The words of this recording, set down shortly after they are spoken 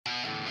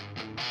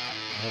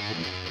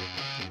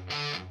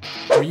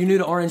Are you new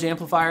to Orange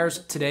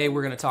amplifiers? Today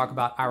we're going to talk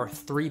about our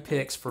 3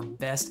 picks for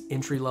best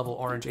entry-level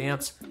Orange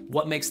amps,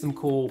 what makes them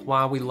cool,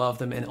 why we love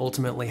them, and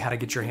ultimately how to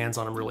get your hands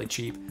on them really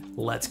cheap.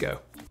 Let's go.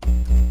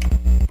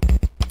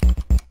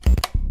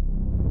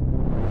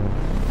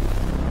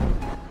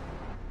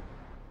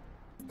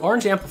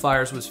 Orange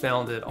Amplifiers was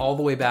founded all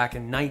the way back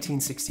in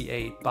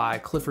 1968 by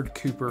Clifford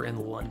Cooper in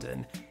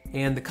London.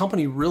 And the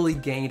company really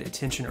gained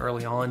attention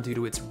early on due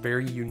to its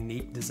very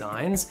unique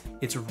designs,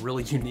 its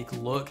really unique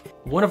look.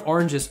 One of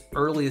Orange's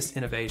earliest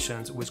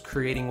innovations was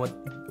creating what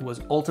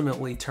was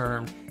ultimately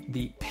termed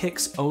the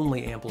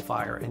picks-only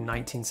amplifier in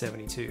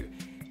 1972.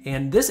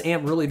 And this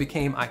amp really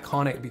became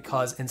iconic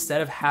because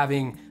instead of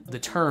having the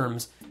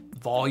terms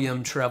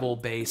volume, treble,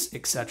 bass,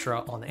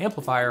 etc. on the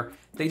amplifier,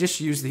 they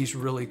just used these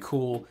really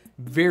cool,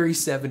 very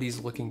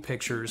 70s looking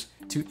pictures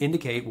to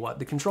indicate what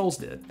the controls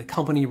did. The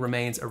company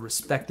remains a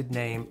respected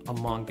name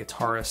among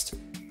guitarists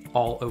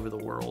all over the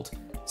world.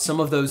 Some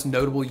of those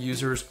notable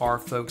users are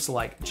folks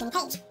like Jimmy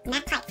Page,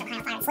 Matt Pike from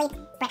Final Fire and Sleep,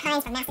 Brett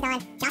Hines from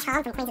Mastodon, Josh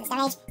Homme from Queens of the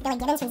Stone Age, Billy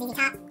Gibbons from ZZ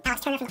Top,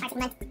 Alex Turner from the Arctic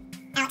Monkeys,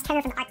 Alex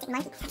Turner from the Arctic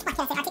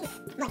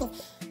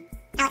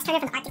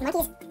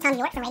Monkeys, Tom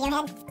York from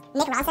Radiohead,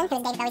 Nick Ronson, who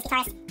is David Bowie's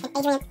guitarist, and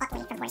Adrian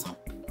Utley from Portishead.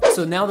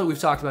 So now that we've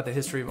talked about the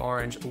history of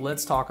Orange,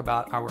 let's talk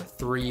about our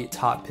 3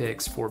 top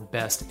picks for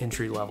best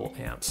entry-level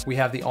amps. We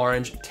have the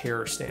Orange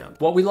Terror Stamp.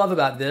 What we love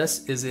about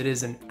this is it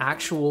is an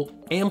actual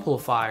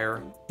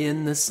amplifier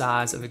in the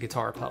size of a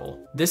guitar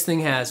pedal. This thing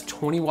has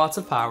 20 watts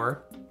of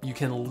power. You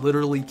can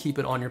literally keep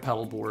it on your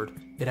pedal board.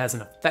 It has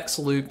an effects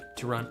loop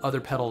to run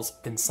other pedals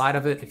inside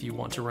of it if you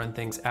want to run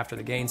things after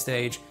the gain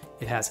stage.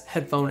 It has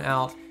headphone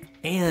out,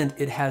 and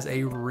it has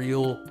a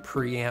real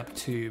preamp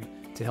tube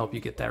to help you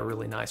get that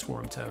really nice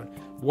warm tone.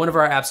 One of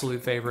our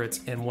absolute favorites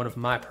and one of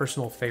my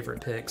personal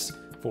favorite picks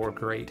for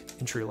great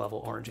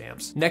entry-level Orange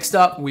amps. Next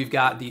up, we've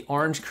got the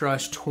Orange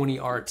Crush 20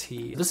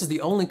 RT. This is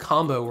the only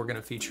combo we're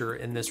gonna feature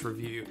in this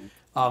review.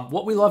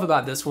 What we love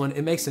about this one,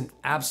 it makes an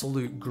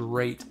absolute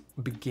great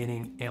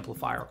beginning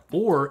amplifier.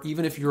 Or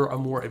even if you're a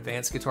more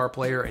advanced guitar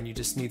player and you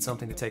just need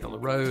something to take on the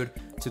road,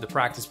 to the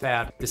practice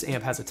pad, this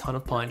amp has a ton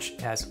of punch.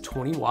 It has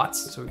 20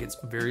 watts, so it gets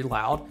very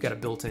loud. You've got a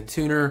built-in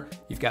tuner,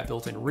 you've got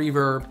built-in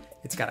reverb,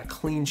 it's got a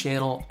clean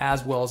channel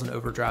as well as an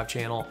overdrive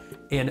channel.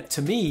 And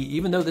to me,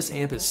 even though this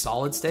amp is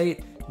solid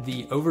state,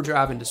 the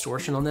overdrive and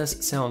distortion on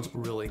this sounds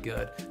really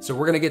good. So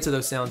we're gonna get to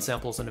those sound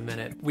samples in a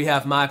minute. We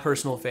have my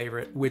personal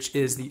favorite, which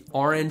is the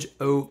Orange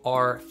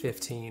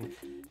OR15.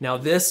 Now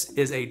this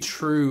is a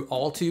true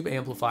all-tube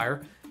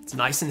amplifier. It's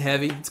nice and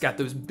heavy. It's got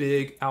those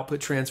big output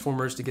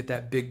transformers to get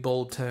that big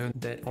bold tone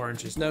that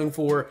Orange is known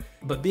for.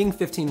 But being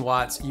 15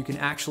 watts, you can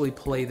actually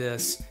play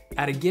this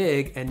at a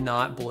gig and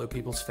not blow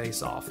people's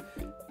face off.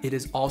 It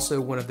is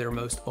also one of their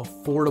most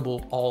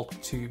affordable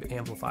all-tube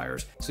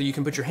amplifiers. So you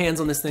can put your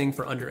hands on this thing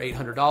for under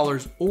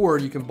 $800, or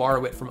you can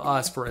borrow it from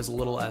us for as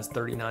little as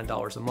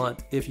 $39 a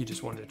month if you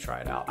just wanted to try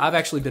it out. I've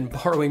actually been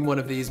borrowing one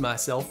of these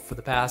myself for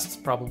the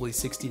past probably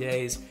 60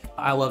 days.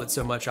 I love it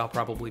so much I'll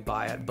probably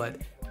buy it, but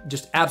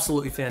just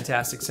absolutely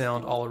fantastic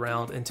sound all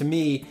around. And to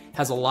me,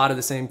 has a lot of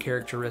the same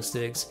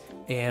characteristics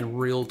and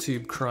real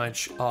tube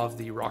crunch of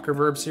the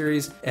reverb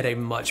series at a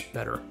much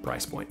better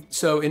price point.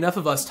 So enough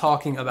of us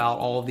talking about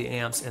all of the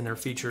amps and their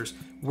features.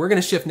 We're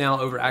gonna shift now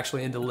over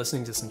actually into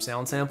listening to some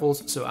sound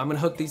samples. So I'm gonna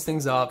hook these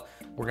things up.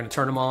 We're gonna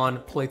turn them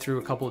on, play through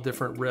a couple of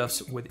different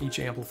riffs with each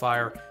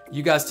amplifier.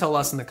 You guys tell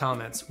us in the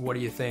comments, what do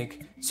you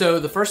think? So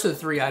the first of the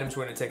 3 items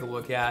we're gonna take a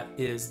look at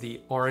is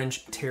the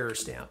Orange Terror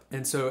Stamp.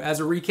 And so as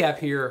a recap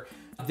here,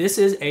 this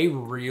is a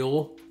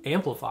real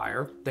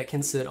amplifier that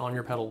can sit on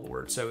your pedal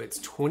board. So it's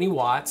 20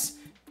 watts.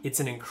 It's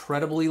an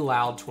incredibly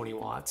loud 20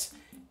 watts,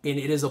 and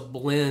it is a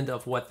blend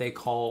of what they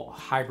call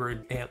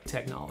hybrid amp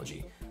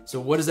technology.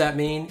 So what does that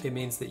mean? It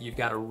means that you've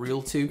got a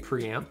real tube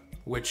preamp,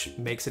 which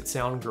makes it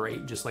sound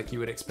great, just like you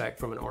would expect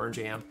from an Orange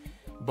amp.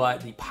 But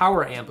the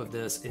power amp of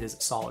this is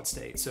solid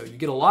state. So you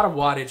get a lot of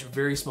wattage,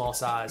 very small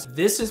size.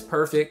 This is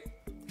perfect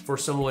for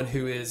someone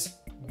who is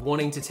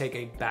wanting to take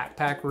a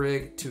backpack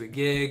rig to a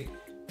gig,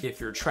 if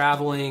you're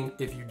traveling,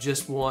 if you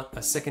just want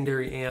a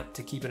secondary amp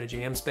to keep in a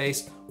jam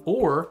space,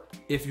 or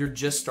if you're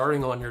just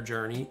starting on your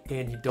journey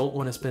and you don't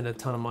want to spend a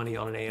ton of money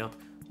on an amp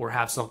or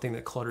have something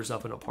that clutters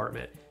up an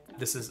apartment.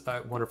 This is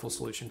a wonderful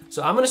solution.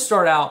 So I'm gonna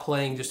start out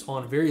playing just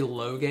on very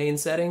low gain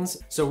settings.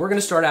 So we're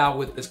gonna start out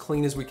with as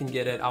clean as we can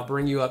get it. I'll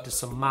bring you up to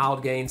some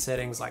mild gain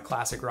settings like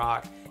classic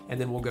rock, and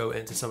then we'll go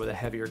into some of the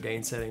heavier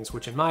gain settings,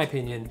 which in my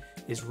opinion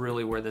is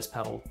really where this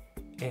pedal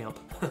amp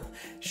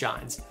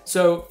shines.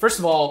 So first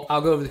of all,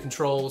 I'll go over the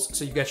controls.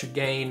 So you've got your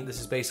gain. This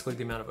is basically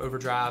the amount of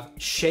overdrive.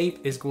 Shape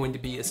is going to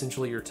be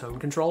essentially your tone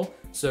control.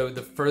 So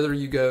the further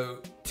you go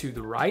to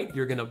the right,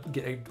 you're gonna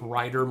get a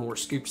brighter, more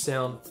scooped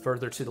sound.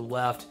 Further to the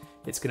left,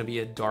 it's gonna be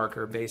a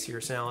darker,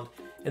 bassier sound.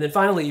 And then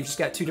finally, you've just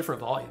got 2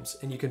 different volumes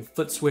and you can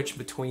foot switch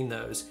between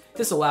those.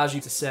 This allows you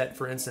to set,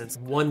 for instance,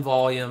 one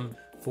volume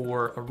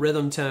for a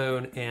rhythm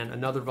tone and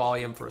another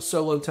volume for a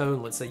solo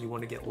tone. Let's say you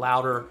want to get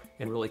louder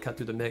and really cut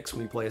through the mix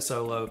when you play a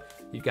solo.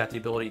 You've got the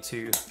ability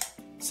to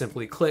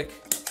simply click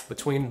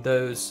between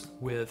those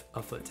with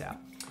a foot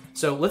tap.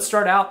 So let's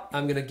start out.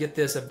 I'm gonna get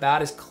this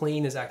about as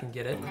clean as I can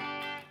get it.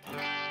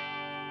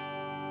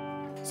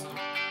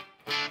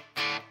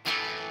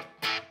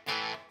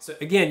 So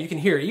again, you can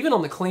hear it even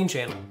on the clean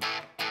channel.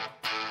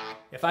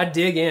 If I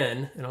dig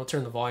in, and I'll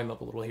turn the volume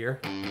up a little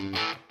here,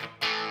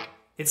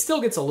 it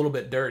still gets a little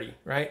bit dirty,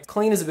 right?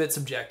 Clean is a bit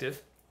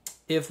subjective.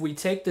 If we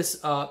take this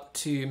up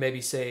to maybe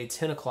say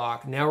 10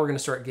 o'clock, now we're gonna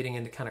start getting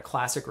into kind of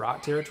classic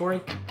rock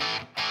territory.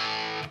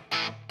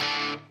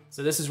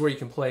 So this is where you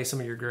can play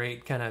some of your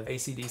great kind of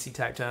AC/DC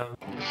type tone.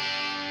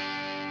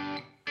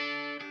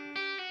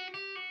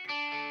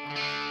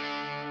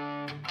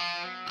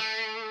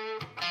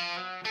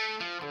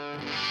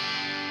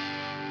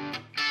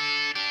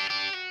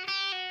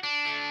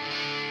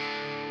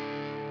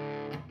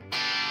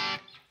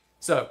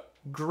 So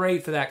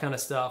great for that kind of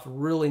stuff,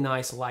 really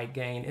nice light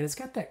gain, and it's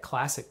got that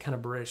classic kind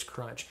of British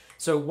crunch.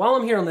 So while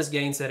I'm here on this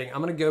gain setting,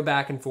 I'm gonna go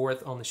back and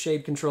forth on the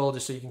shape control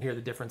just so you can hear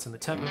the difference in the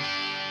tempo.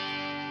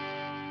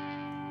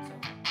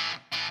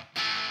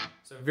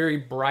 So very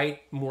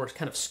bright, more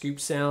kind of scoop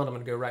sound. I'm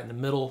gonna go right in the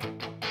middle.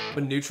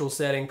 A neutral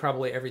setting,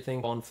 probably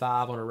everything on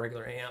 5 on a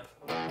regular amp.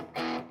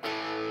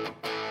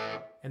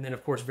 And then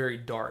of course very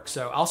dark.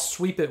 So I'll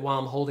sweep it while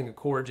I'm holding a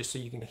chord just so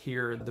you can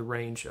hear the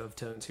range of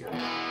tones here.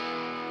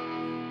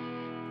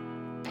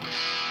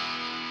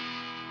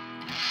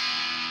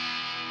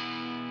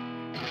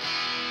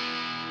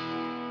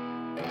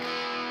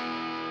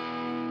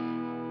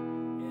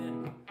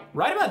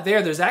 Right about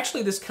there's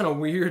actually this kind of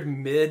weird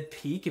mid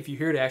peak. If you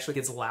hear it actually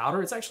gets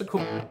louder, it's actually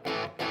cool.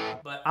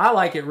 But I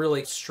like it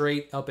really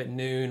straight up at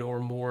noon or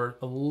more,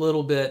 a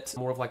little bit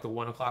more of like the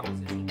 1 o'clock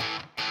position.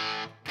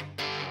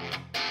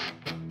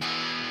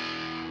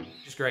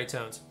 Just great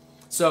tones.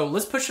 So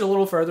let's push it a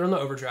little further in the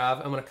overdrive.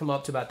 I'm gonna come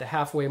up to about the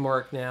halfway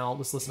mark now.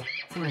 Let's listen.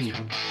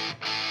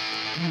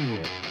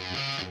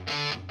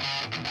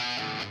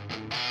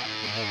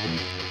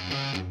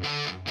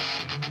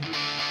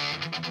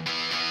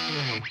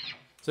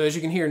 So as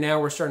you can hear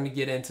now, we're starting to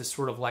get into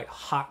sort of like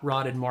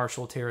hot-rodded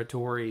Marshall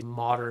territory,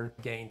 modern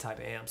gain type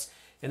amps.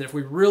 And if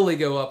we really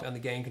go up on the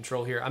gain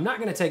control here, I'm not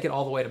gonna take it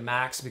all the way to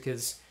max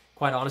because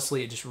quite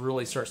honestly, it just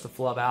really starts to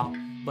flub out.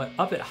 But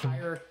up at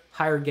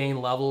higher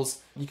gain levels,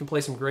 you can play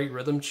some great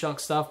rhythm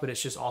chunk stuff, but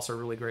it's just also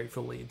really great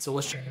for lead. So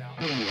let's check it out.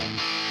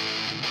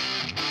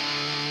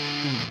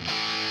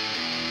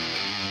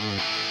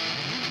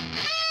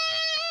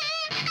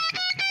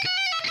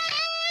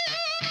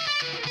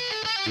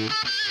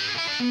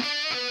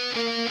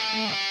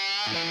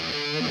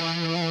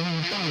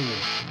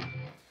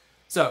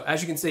 So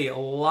as you can see, a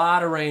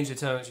lot of range of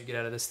tones you get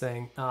out of this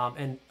thing.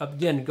 And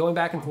again, going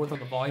back and forth on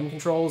the volume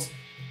controls,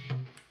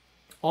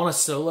 on a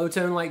solo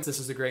tone like this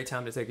is a great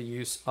time to take a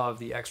use of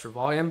the extra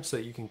volume so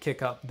you can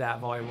kick up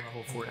that volume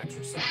level for an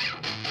extra sound.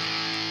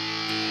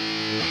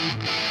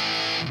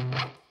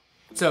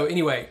 So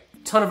anyway,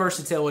 ton of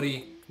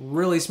versatility,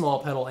 really small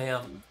pedal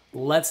amp.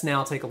 Let's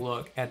now take a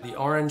look at the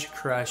Orange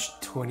Crush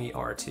 20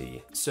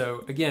 RT.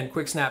 So again,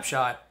 quick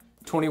snapshot,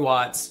 20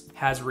 watts,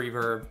 has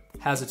reverb,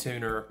 has a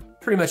tuner,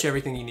 pretty much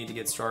everything you need to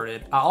get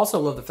started. I also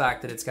love the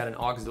fact that it's got an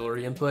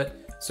auxiliary input.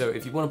 So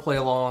if you want to play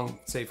along,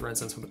 say for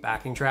instance with a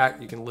backing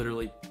track, you can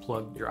literally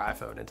plug your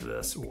iPhone into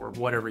this or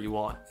whatever you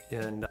want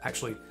and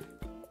actually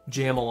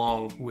jam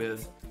along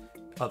with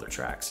other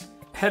tracks.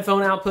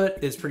 Headphone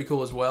output is pretty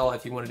cool as well.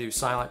 If you want to do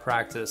silent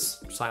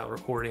practice, silent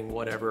recording,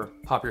 whatever,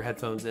 pop your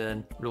headphones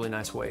in. Really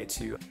nice way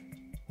to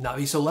not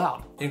be so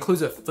loud. It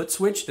includes a foot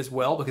switch as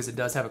well because it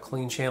does have a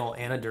clean channel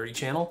and a dirty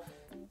channel.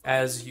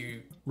 As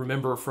you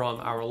remember from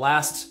our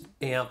last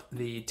amp,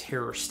 the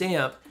Terror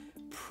Stamp,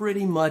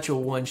 pretty much a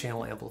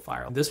 1-channel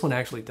amplifier. This one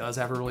actually does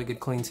have a really good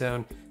clean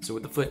tone. So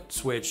with the foot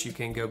switch, you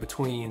can go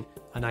between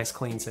a nice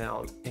clean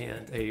sound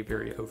and a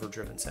very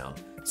overdriven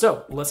sound.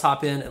 So let's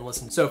hop in and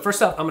listen. So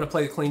first up, I'm gonna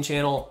play the clean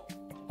channel,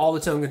 all the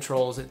tone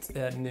controls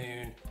at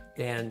noon,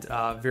 and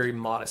very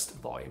modest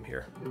volume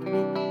here.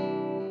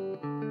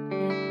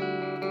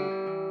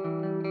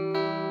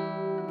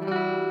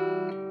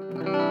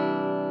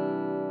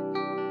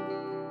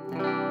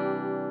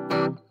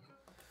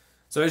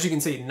 So as you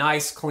can see,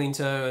 nice clean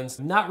tones.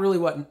 Not really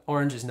what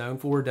Orange is known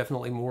for,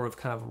 definitely more of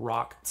kind of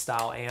rock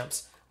style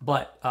amps,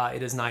 but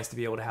it is nice to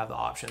be able to have the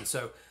option.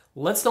 So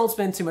let's don't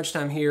spend too much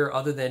time here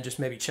other than just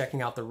maybe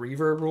checking out the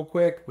reverb real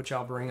quick, which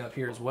I'll bring up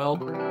here as well.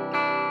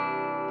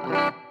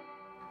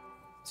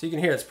 So you can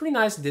hear it's pretty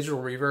nice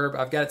digital reverb.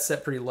 I've got it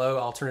set pretty low.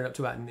 I'll turn it up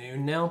to about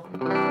noon now.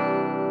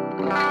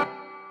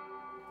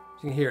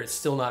 You can hear it's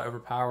still not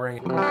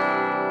overpowering.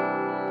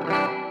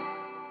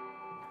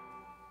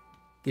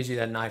 Gives you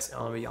that nice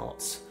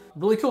ambiance.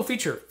 Really cool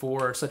feature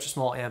for such a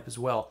small amp as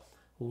well.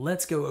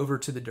 Let's go over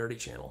to the dirty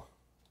channel.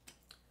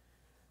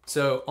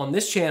 So on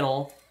this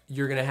channel,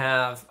 you're gonna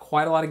have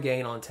quite a lot of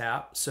gain on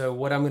tap. So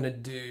what I'm gonna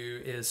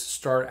do is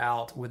start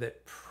out with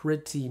it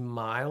pretty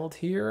mild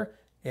here,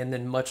 and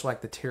then much like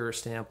the Terror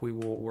Stamp, we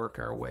will work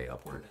our way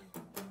upward.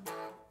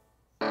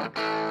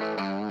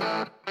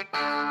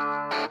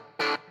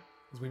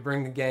 As we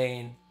bring the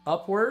gain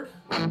upward,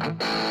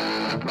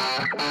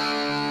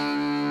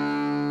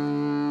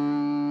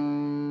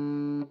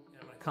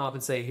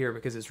 compensate here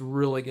because it's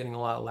really getting a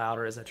lot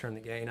louder as I turn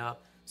the gain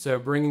up. So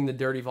bringing the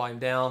dirty volume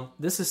down.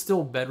 This is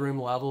still bedroom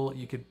level.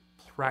 You could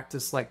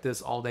practice like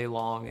this all day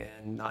long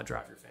and not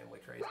drive your family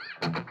crazy.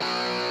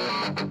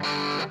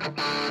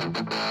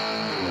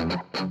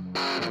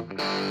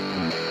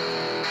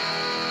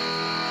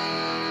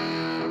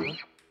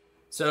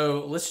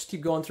 So let's just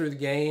keep going through the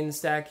gain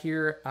stack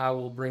here. I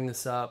will bring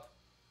this up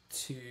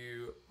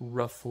to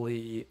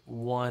roughly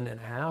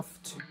 1.5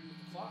 to the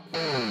clock.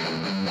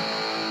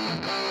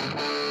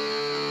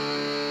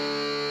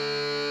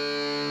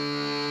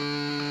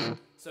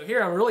 So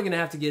here I'm really gonna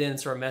have to get in and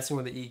start messing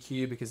with the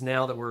EQ, because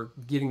now that we're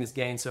getting this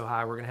gain so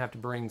high, we're gonna have to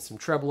bring some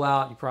treble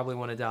out. You probably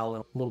wanna dial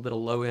in a little bit of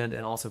low end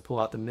and also pull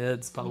out the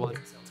mids. By the way, it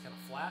sounds kind of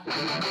flat.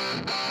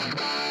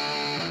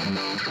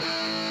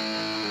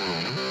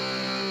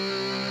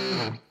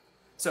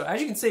 So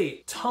as you can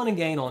see, ton of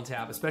gain on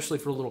tap, especially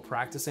for a little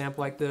practice amp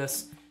like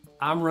this.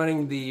 I'm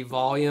running the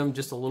volume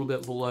just a little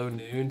bit below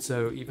noon,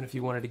 so even if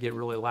you wanted to get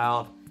really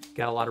loud,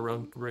 got a lot of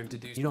room to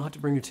do. You don't have to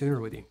bring your tuner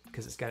with you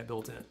because it's got it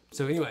built in.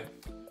 So anyway,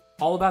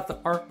 all about the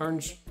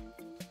Orange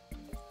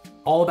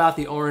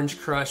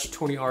Crush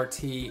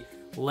 20RT.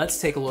 Let's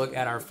take a look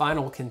at our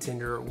final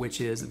contender, which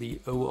is the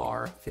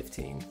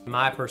OR15.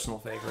 My personal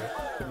favorite,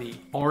 the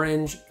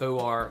Orange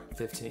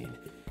OR15.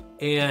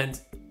 And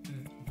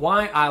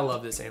why I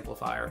love this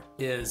amplifier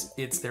is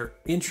it's their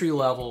entry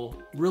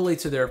level, really,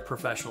 to their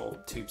professional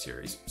tube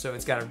series. So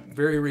it's got a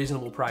very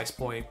reasonable price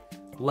point,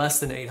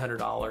 less than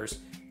 $800.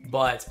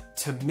 But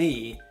to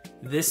me,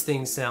 this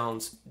thing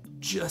sounds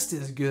just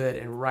as good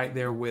and right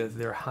there with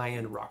their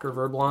high-end rock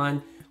reverb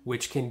line,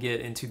 which can get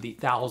into the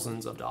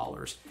thousands of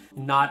dollars.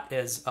 Not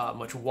as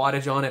much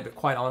wattage on it, but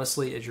quite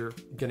honestly, as you're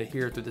gonna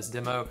hear through this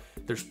demo,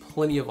 there's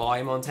plenty of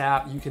volume on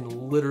tap. You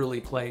can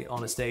literally play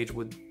on a stage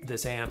with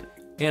this amp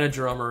and a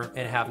drummer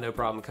and have no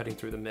problem cutting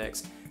through the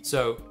mix.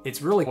 So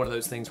it's really one of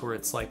those things where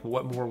it's like,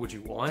 what more would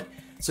you want?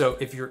 So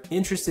if you're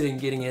interested in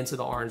getting into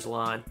the Orange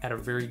line at a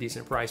very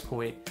decent price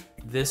point,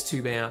 this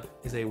tube amp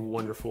is a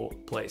wonderful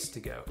place to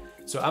go.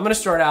 So I'm gonna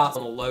start out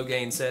on the low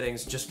gain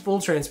settings, just full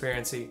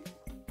transparency.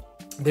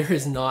 There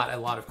is not a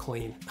lot of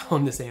clean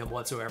on this amp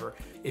whatsoever.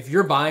 If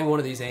you're buying one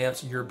of these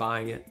amps, you're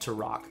buying it to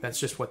rock. That's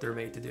just what they're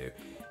made to do.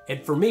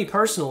 And for me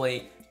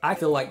personally, I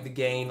feel like the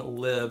gain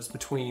lives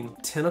between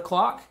 10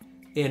 o'clock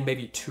and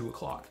maybe 2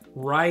 o'clock.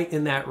 Right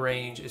in that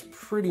range is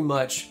pretty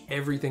much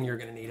everything you're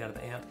gonna need out of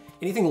the amp.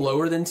 Anything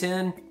lower than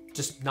 10,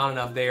 just not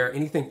enough there.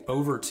 Anything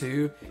over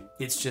 2,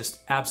 it's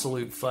just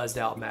absolute fuzzed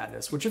out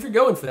madness, which if you're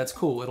going for that's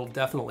cool. It'll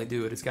definitely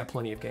do it. It's got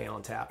plenty of gain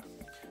on tap.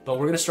 But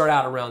we're gonna start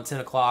out around 10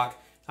 o'clock.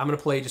 I'm gonna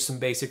play just some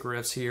basic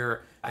riffs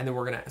here, and then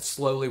we're gonna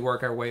slowly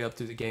work our way up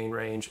through the gain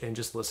range and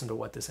just listen to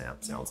what this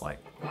amp sounds like.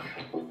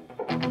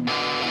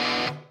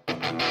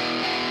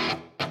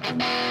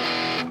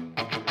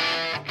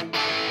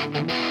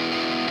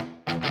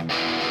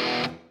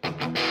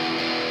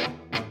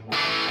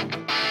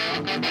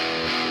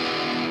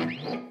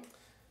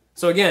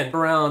 So again,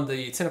 around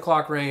the 10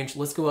 o'clock range,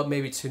 let's go up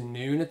maybe to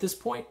noon at this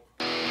point.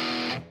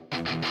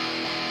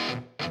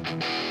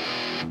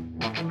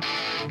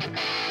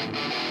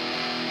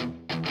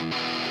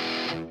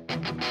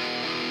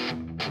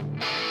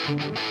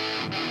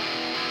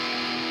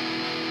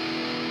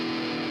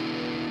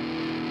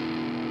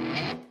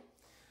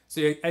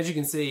 So as you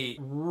can see,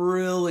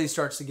 really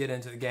starts to get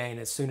into the gain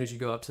as soon as you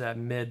go up to that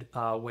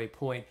midway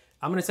point.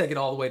 I'm gonna take it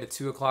all the way to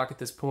 2 o'clock at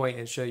this point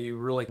and show you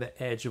really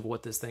the edge of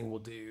what this thing will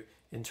do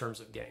in terms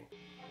of gain.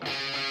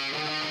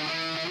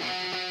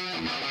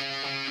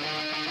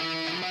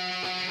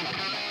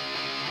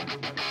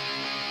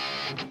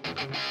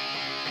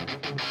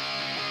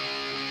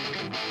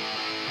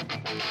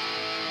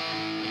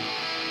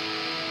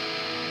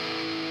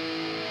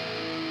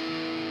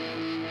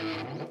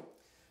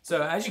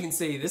 So as you can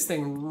see, this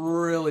thing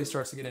really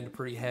starts to get into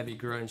pretty heavy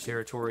grunge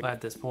territory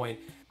at this point.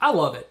 I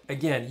love it.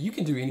 Again, you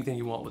can do anything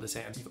you want with this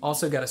amp. You've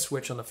also got a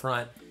switch on the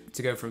front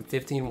to go from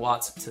 15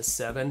 watts to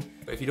 7.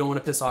 If you don't want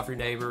to piss off your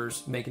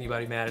neighbors, make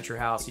anybody mad at your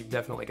house, you've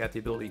definitely got the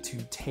ability to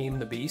tame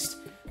the beast.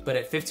 But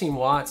at 15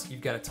 watts,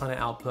 you've got a ton of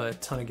output,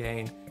 ton of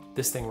gain.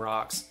 This thing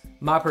rocks.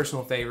 My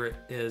personal favorite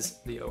is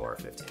the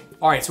OR15.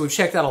 All right, so we've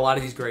checked out a lot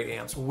of these great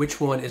amps. Which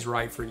one is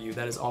right for you?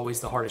 That is always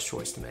the hardest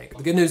choice to make.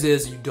 The good news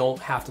is you don't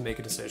have to make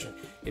a decision.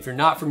 If you're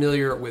not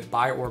familiar with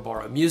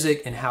BuyOrBorrow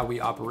Music and how we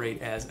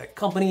operate as a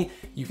company,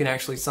 you can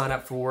actually sign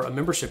up for a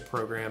membership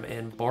program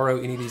and borrow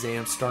any of these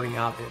amps starting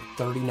out at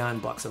 39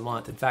 bucks a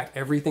month. In fact,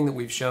 everything that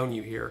we've shown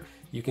you here,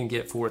 you can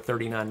get for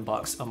 39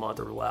 bucks a month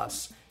or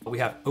less. We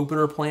have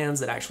opener plans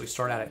that actually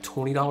start out at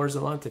 $20 a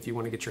month if you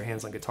want to get your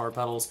hands on guitar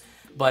pedals.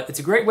 But it's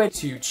a great way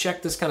to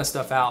check this kind of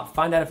stuff out,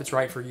 find out if it's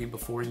right for you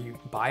before you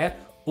buy it,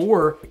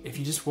 or if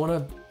you just want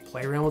to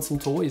play around with some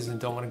toys and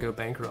don't want to go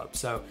bankrupt.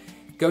 So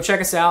go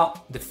check us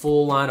out. The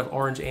full line of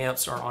Orange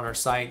amps are on our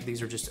site.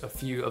 These are just a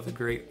few of the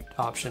great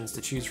options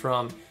to choose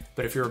from.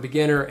 But if you're a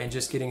beginner and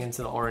just getting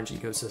into the Orange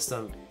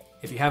ecosystem,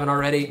 if you haven't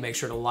already, make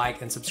sure to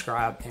like and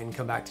subscribe and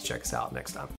come back to check us out next time.